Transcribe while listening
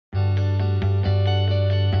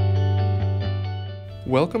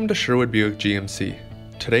Welcome to Sherwood Buick GMC.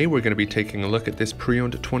 Today we're going to be taking a look at this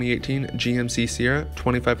pre-owned 2018 GMC Sierra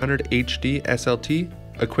 2500 HD SLT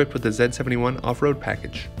equipped with the Z71 off-road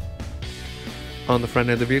package. On the front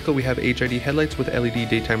end of the vehicle we have HID headlights with LED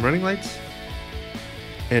daytime running lights,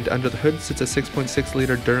 and under the hood sits a 6.6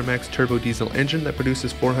 liter Duramax turbo diesel engine that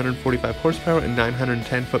produces 445 horsepower and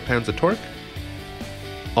 910 foot-pounds of torque.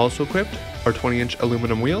 Also equipped are 20-inch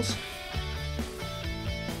aluminum wheels,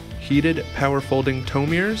 heated power folding tow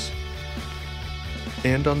mirrors,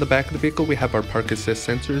 and on the back of the vehicle we have our park assist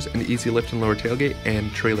sensors, an easy lift and lower tailgate, and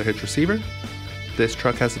trailer hitch receiver. This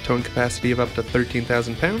truck has a towing capacity of up to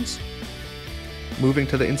 13,000 pounds. Moving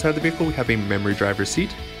to the inside of the vehicle we have a memory driver's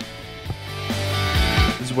seat,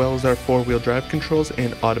 as well as our four-wheel drive controls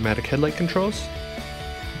and automatic headlight controls.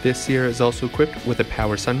 This Sierra is also equipped with a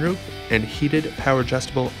power sunroof and heated power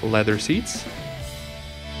adjustable leather seats.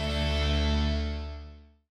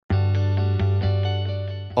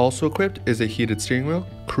 Also equipped is a heated steering wheel,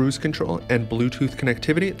 cruise control, and Bluetooth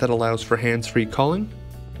connectivity that allows for hands-free calling.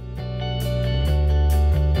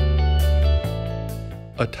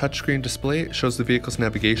 A touchscreen display shows the vehicle's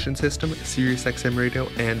navigation system, SiriusXM radio,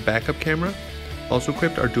 and backup camera. Also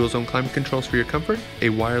equipped are dual-zone climate controls for your comfort, a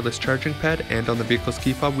wireless charging pad, and on the vehicle's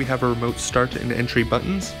key fob we have a remote start and entry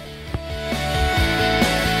buttons.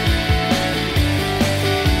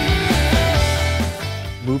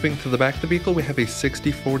 Moving to the back of the vehicle we have a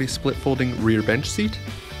 60-40 split folding rear bench seat.